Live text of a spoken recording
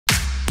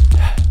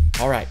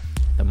All right,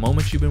 the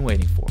moment you've been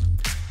waiting for.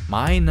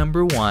 My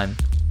number one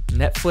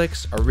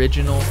Netflix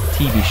original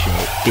TV show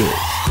is...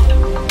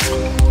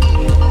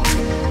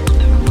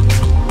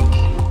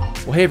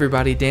 Well, hey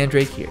everybody, Dan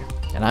Drake here,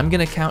 and I'm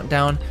gonna count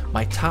down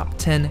my top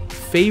 10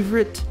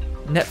 favorite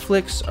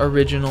Netflix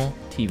original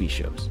TV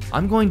shows.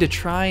 I'm going to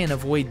try and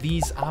avoid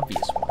these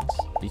obvious ones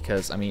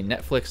because, I mean,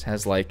 Netflix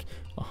has like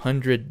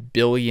 100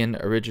 billion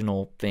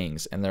original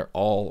things and they're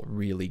all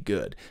really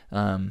good.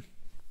 There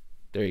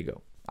you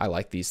go. I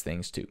like these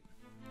things too.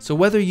 So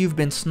whether you've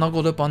been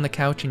snuggled up on the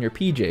couch in your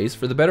PJs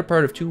for the better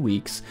part of 2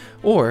 weeks,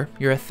 or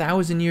you're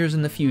 1,000 years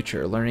in the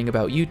future learning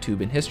about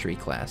YouTube in history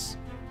class,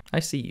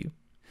 I see you.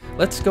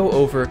 Let's go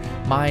over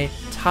my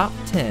top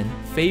 10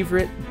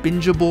 favorite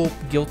bingeable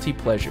guilty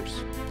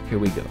pleasures. Here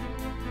we go.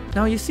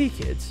 Now you see,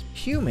 kids,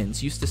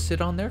 humans used to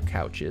sit on their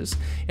couches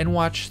and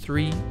watch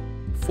 3,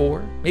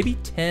 4, maybe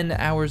 10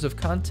 hours of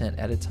content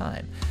at a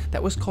time.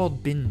 That was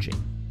called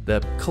binging.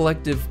 The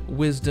collective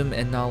wisdom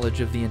and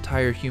knowledge of the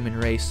entire human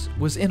race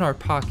was in our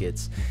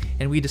pockets,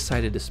 and we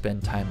decided to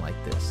spend time like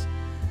this.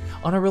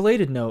 On a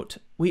related note,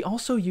 we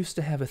also used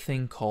to have a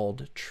thing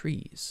called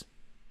trees.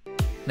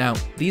 Now,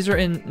 these are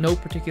in no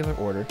particular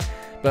order,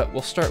 but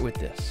we'll start with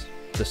this,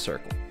 the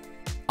circle.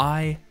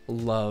 I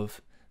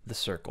love the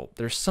circle.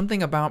 There's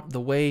something about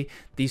the way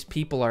these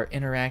people are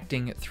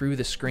interacting through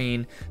the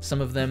screen, some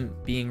of them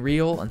being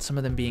real and some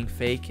of them being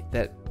fake,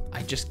 that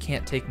I just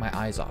can't take my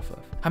eyes off of.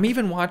 I'm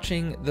even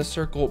watching The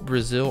Circle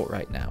Brazil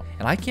right now,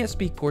 and I can't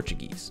speak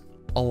Portuguese.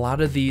 A lot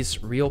of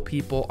these real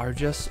people are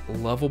just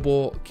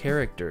lovable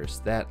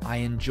characters that I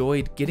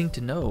enjoyed getting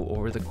to know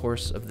over the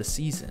course of the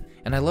season.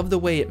 And I love the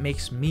way it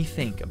makes me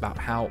think about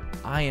how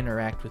I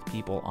interact with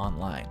people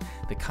online,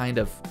 the kind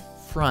of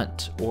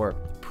front or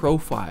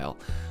profile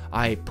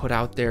I put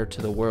out there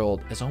to the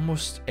world as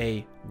almost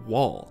a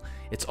wall.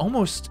 It's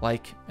almost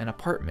like an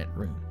apartment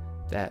room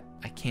that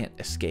I can't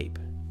escape.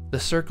 The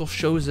Circle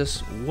shows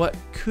us what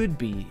could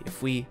be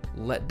if we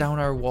let down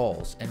our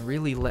walls and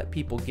really let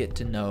people get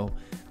to know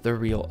the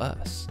real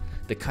us.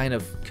 The kind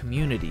of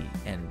community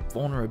and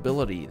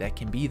vulnerability that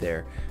can be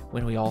there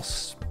when we all,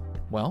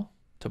 well,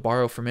 to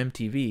borrow from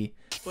MTV,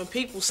 when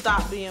people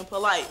stop being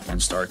polite and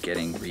start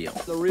getting real.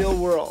 The real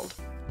world.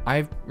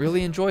 I've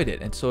really enjoyed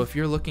it. And so if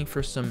you're looking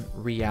for some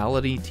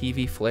reality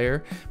TV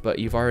flair, but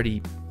you've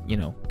already,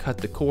 cut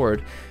the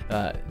cord,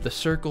 The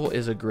Circle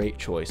is a great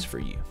choice for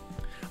you.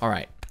 All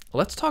right.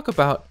 Let's talk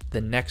about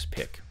the next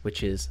pick,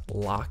 which is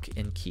Lock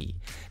and Key.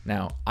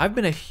 Now, I've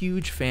been a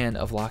huge fan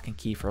of Lock and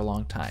Key for a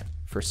long time,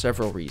 for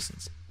several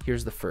reasons.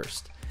 Here's the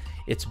first.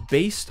 It's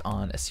based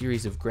on a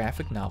series of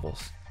graphic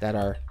novels that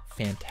are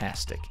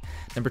fantastic.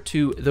 Number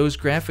 2, those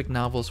graphic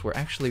novels were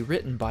actually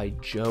written by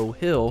Joe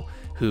Hill,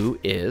 who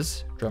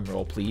is,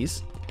 drumroll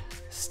please,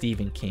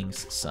 Stephen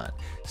King's son.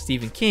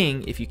 Stephen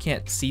King, if you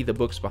can't see the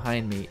books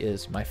behind me,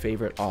 is my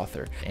favorite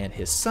author, and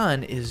his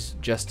son is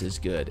just as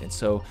good. And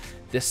so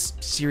this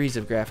series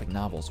of graphic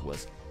novels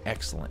was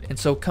excellent. And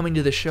so coming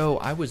to the show,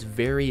 I was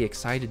very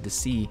excited to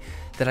see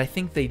that I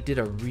think they did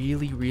a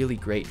really, really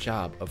great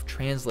job of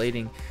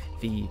translating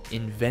the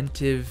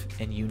inventive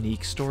and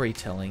unique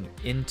storytelling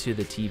into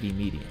the TV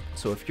medium.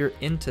 So if you're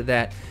into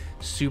that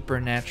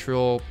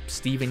supernatural,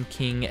 Stephen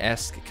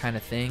King-esque kind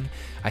of thing,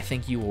 I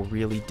think you will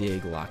really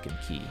dig Lock and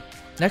Key.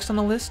 Next on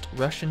the list,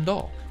 Russian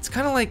Doll. It's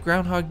kind of like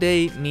Groundhog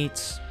Day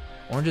meets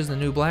Orange is the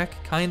New Black,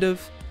 kind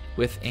of,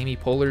 with Amy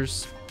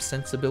Poehler's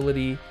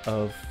sensibility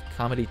of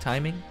comedy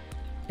timing.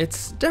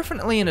 It's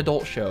definitely an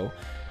adult show,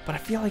 but I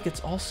feel like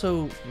it's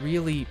also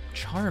really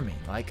charming.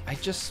 Like, I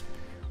just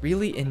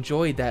really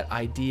enjoyed that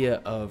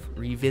idea of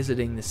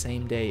revisiting the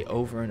same day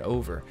over and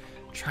over,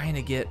 trying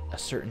to get a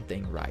certain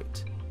thing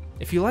right.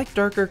 If you like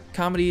darker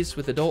comedies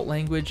with adult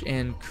language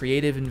and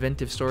creative,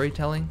 inventive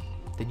storytelling,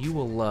 then you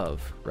will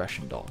love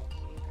Russian Doll.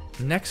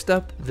 Next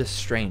up, The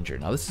Stranger.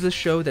 Now, this is a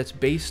show that's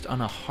based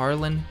on a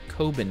Harlan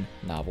Coben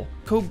novel.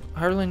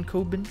 Harlan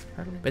Coben?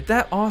 But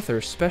that author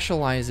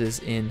specializes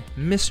in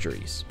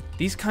mysteries.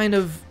 These kind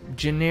of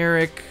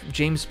generic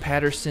James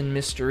Patterson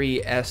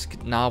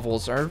mystery-esque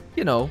novels are,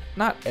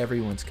 not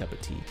everyone's cup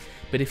of tea.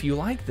 But if you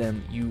like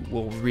them, you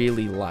will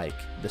really like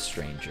The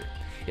Stranger.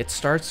 It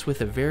starts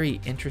with a very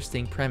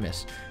interesting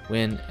premise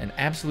when an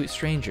absolute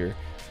stranger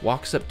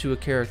walks up to a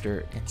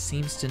character and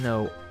seems to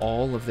know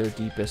all of their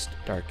deepest,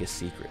 darkest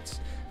secrets.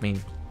 I mean,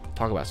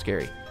 talk about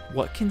scary.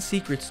 What can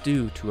secrets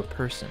do to a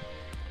person,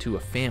 to a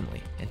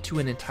family, and to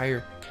an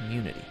entire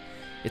community?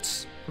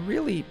 It's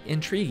really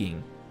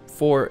intriguing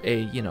for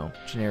a,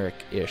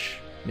 generic-ish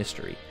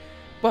mystery.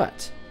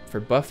 But for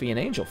Buffy and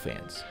Angel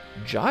fans,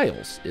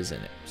 Giles is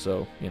in it.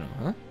 So,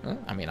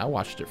 I mean, I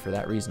watched it for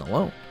that reason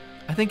alone.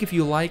 I think if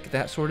you like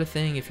that sort of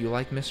thing, if you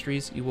like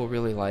mysteries, you will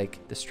really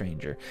like The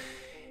Stranger.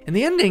 And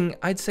the ending,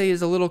 I'd say,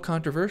 is a little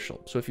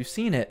controversial. So if you've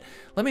seen it,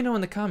 let me know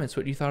in the comments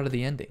what you thought of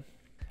the ending.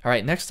 All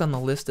right, next on the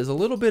list is a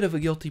little bit of a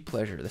guilty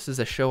pleasure. This is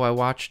a show I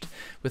watched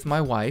with my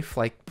wife,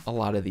 like a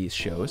lot of these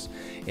shows,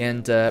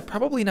 and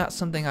probably not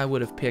something I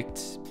would have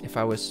picked if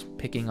I was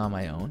picking on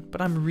my own,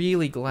 but I'm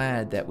really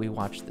glad that we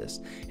watched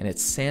this, and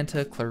it's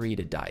Santa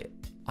Clarita Diet.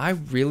 I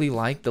really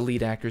like the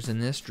lead actors in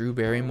this, Drew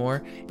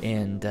Barrymore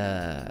and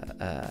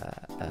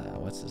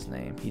what's his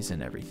name? He's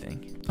in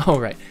everything. Oh,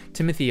 right,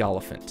 Timothy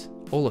Oliphant.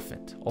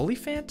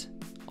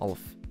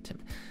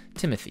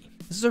 Timothy.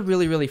 This is a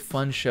really, really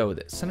fun show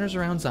that centers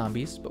around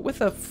zombies, but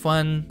with a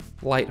fun,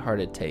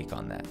 lighthearted take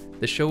on that.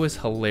 The show is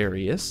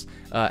hilarious,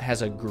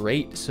 has a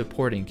great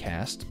supporting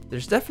cast.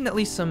 There's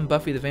definitely some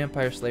Buffy the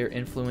Vampire Slayer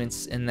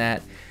influence in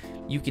that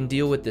you can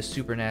deal with the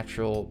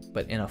supernatural,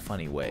 but in a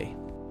funny way.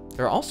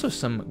 There are also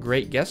some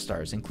great guest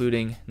stars,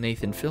 including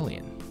Nathan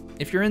Fillion.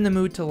 If you're in the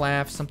mood to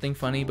laugh, something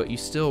funny, but you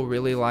still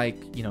really like,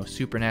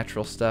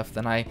 supernatural stuff,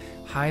 then I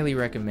highly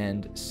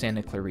recommend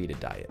Santa Clarita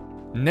Diet.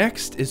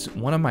 Next is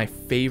one of my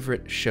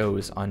favorite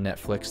shows on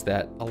Netflix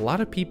that a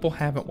lot of people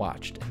haven't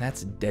watched, and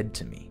that's Dead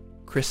to Me.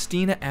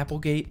 Christina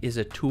Applegate is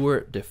a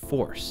tour de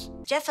force.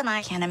 Jeff and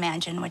I can't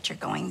imagine what you're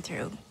going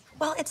through.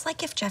 Well, it's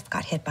like if Jeff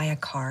got hit by a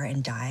car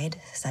and died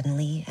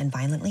suddenly and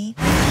violently.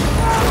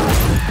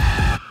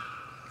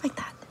 Like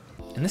that.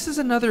 And this is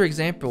another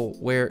example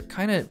where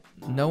kind of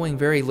knowing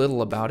very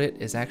little about it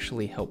is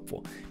actually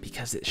helpful,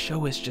 because the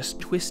show is just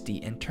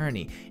twisty and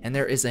turny, and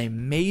there is a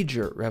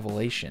major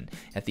revelation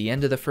at the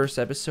end of the first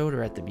episode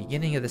or at the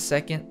beginning of the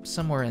second,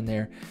 somewhere in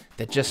there,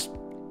 that just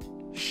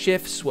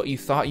shifts what you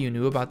thought you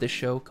knew about this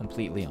show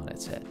completely on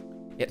its head.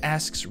 It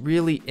asks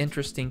really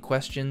interesting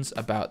questions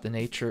about the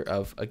nature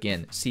of,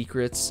 again,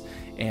 secrets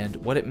and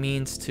what it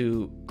means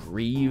to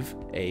grieve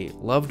a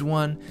loved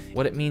one,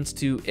 what it means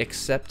to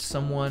accept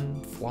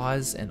someone,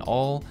 flaws and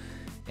all,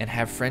 and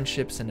have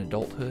friendships in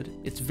adulthood.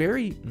 It's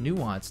very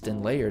nuanced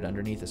and layered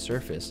underneath the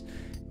surface,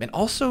 and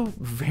also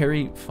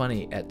very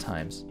funny at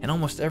times. And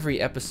almost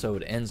every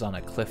episode ends on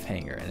a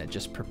cliffhanger, and it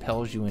just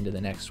propels you into the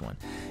next one.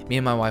 Me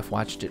and my wife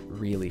watched it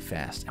really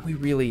fast, and we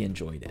really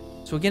enjoyed it.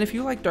 So again, if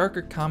you like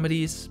darker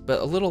comedies, but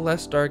a little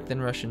less dark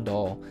than Russian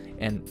Doll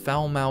and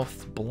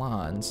foul-mouthed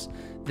blondes,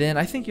 then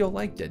I think you'll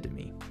like Dead to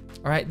Me.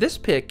 Alright, this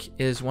pick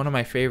is one of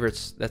my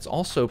favorites that's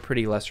also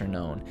pretty lesser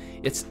known.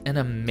 It's an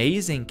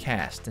amazing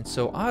cast, and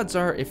so odds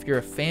are if you're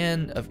a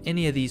fan of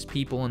any of these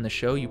people in the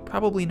show, you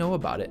probably know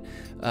about it,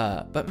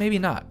 but maybe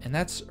not, and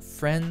that's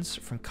Friends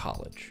from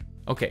College.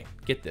 Okay,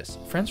 get this.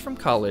 Friends from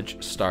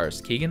College stars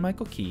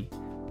Keegan-Michael Key,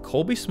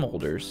 Colby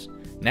Smulders,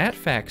 Nat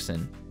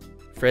Faxon,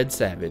 Fred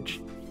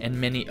Savage, and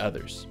many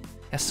others.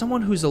 As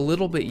someone who's a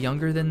little bit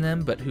younger than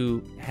them, but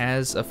who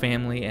has a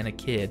family and a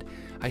kid,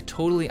 I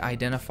totally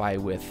identify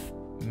with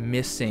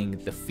missing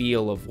the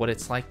feel of what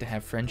it's like to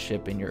have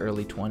friendship in your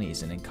early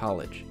 20s and in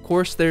college. Of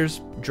course, there's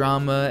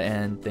drama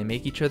and they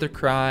make each other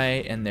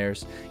cry, and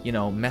there's,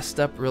 messed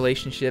up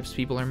relationships,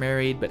 people are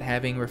married but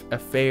having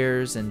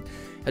affairs and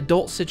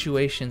adult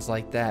situations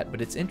like that,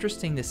 but it's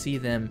interesting to see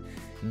them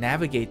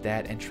navigate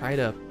that and try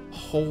to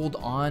hold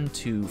on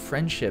to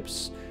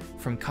friendships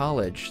from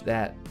college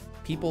that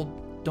people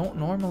don't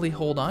normally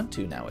hold on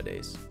to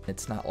nowadays.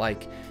 It's not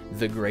like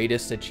the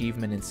greatest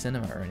achievement in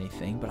cinema or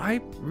anything, but I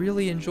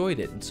really enjoyed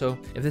it. And so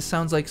if this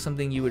sounds like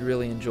something you would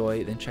really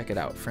enjoy, then check it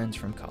out, Friends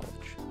from College.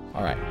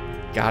 All right,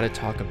 gotta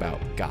talk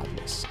about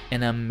Godless,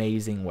 an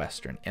amazing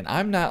Western. And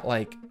I'm not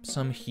like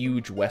some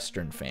huge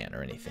Western fan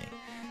or anything,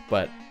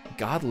 but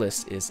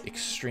Godless is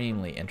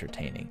extremely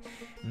entertaining,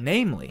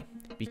 namely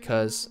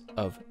because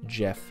of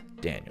Jeff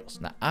Daniels.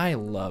 Now, I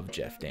love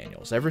Jeff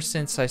Daniels. Ever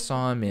since I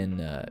saw him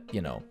in,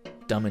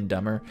 Dumb and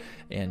Dumber,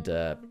 and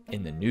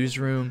in The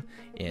Newsroom,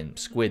 in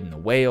Squid and the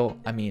Whale.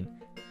 I mean,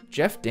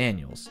 Jeff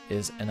Daniels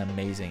is an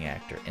amazing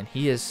actor, and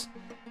he is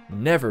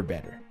never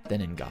better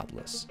than in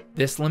Godless.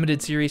 This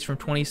limited series from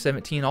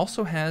 2017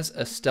 also has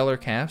a stellar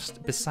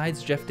cast.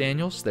 Besides Jeff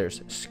Daniels,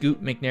 there's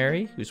Scoot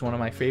McNairy, who's one of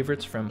my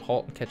favorites from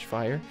 *Halt and Catch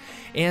Fire*,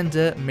 and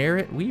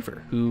Merritt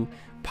Weaver, who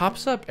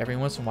pops up every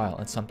once in a while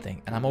in something,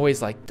 and I'm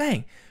always like,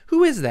 dang,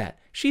 who is that?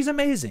 She's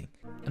amazing.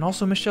 And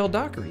also Michelle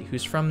Dockery,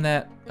 who's from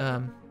that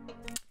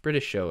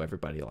British show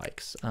everybody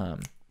likes,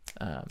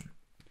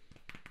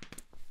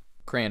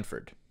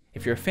 Cranford.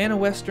 If you're a fan of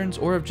Westerns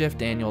or of Jeff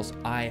Daniels,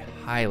 I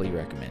highly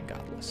recommend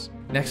Godless.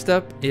 Next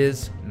up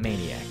is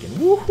Maniac, and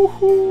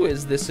woohoo,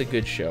 is this a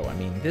good show? I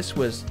mean, this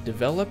was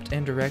developed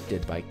and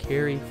directed by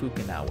Cary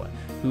Fukunaga,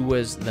 who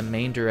was the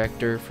main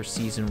director for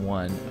season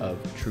 1 of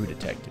True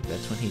Detective.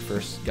 That's when he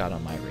first got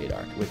on my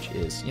radar, which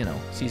is,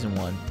 season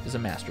 1 is a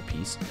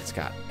masterpiece. It's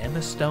got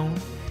Emma Stone,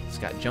 it's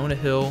got Jonah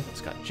Hill,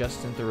 it's got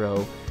Justin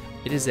Theroux.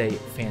 It is a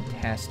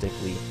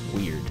fantastically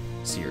weird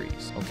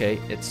series, okay?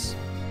 It's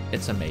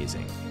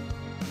amazing.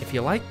 If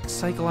you like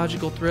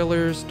psychological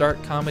thrillers,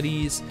 dark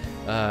comedies,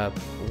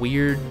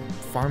 weird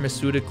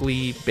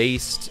pharmaceutically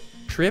based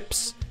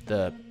trips,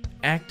 the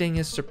acting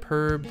is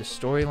superb, the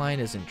storyline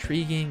is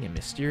intriguing and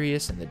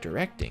mysterious, and the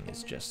directing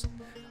is just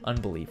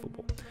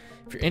unbelievable.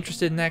 If you're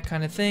interested in that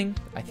kind of thing,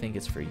 I think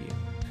it's for you.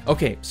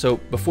 Okay, so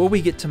before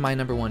we get to my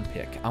number 1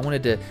 pick, I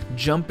wanted to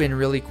jump in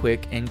really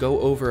quick and go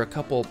over a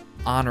couple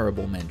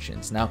honorable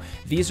mentions. Now,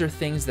 these are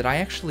things that I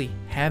actually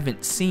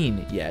haven't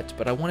seen yet,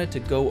 but I wanted to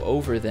go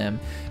over them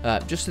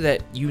just so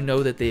that you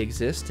know that they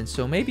exist, and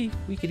so maybe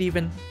we could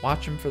even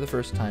watch them for the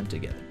first time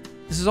together.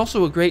 This is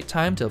also a great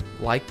time to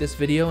like this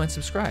video and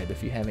subscribe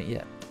if you haven't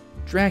yet.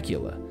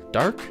 Dracula.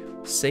 Dark,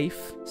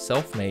 safe,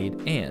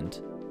 self-made, and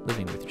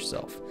living with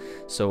yourself.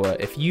 So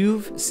if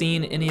you've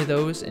seen any of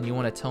those and you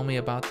want to tell me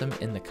about them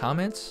in the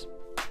comments,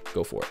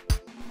 go for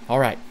it. All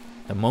right,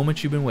 the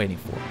moment you've been waiting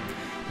for.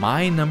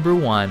 My number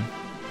one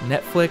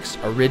Netflix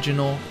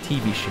original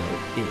TV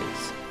show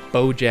is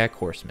BoJack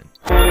Horseman.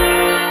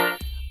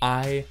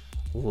 I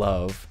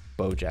love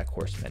BoJack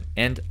Horseman,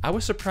 and I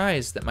was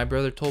surprised that my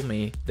brother told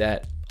me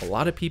that a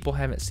lot of people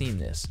haven't seen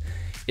this.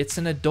 It's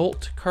an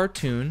adult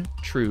cartoon,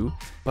 true,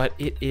 but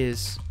it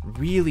is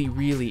really,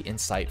 really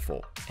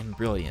insightful and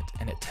brilliant,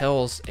 and it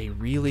tells a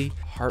really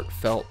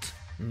heartfelt,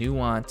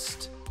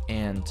 nuanced,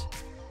 and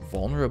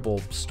vulnerable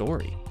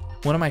story.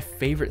 One of my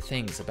favorite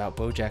things about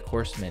BoJack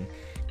Horseman,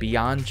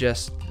 beyond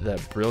just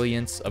the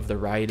brilliance of the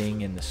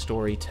writing and the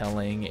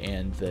storytelling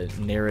and the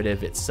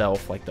narrative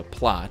itself, like the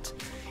plot,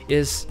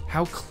 is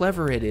how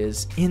clever it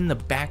is in the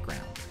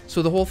background.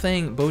 So the whole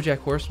thing, BoJack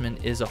Horseman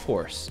is a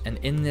horse, and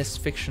in this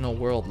fictional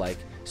world, like,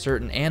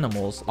 certain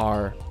animals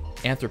are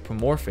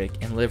anthropomorphic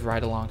and live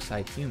right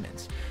alongside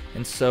humans.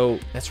 And so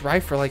that's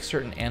rife for like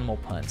certain animal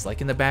puns. Like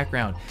in the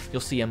background,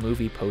 you'll see a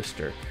movie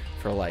poster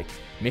for like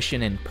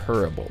Mission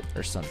Impossible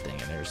or something,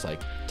 and there's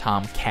like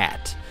Tom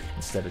Cat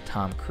instead of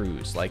Tom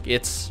Cruise. Like,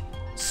 it's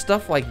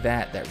stuff like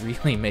that that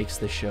really makes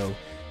the show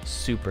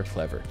super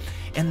clever.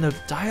 And the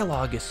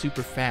dialogue is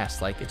super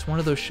fast. Like, it's one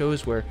of those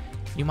shows where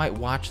you might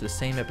watch the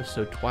same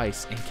episode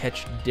twice and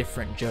catch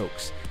different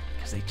jokes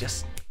because they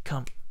just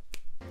come.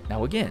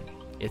 Now again,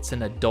 it's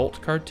an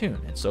adult cartoon,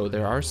 and so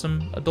there are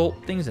some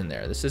adult things in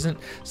there. This isn't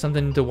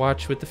something to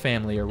watch with the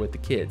family or with the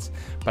kids,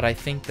 but I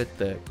think that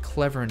the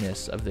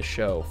cleverness of the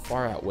show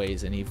far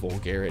outweighs any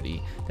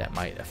vulgarity that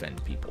might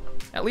offend people.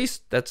 At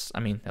least that's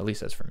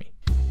for me.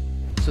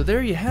 So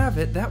there you have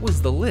it. That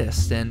was the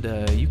list, and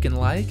you can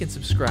like and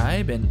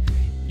subscribe, and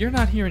you're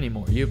not here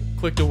anymore. You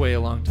clicked away a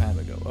long time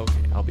ago.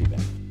 Okay, I'll be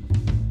back.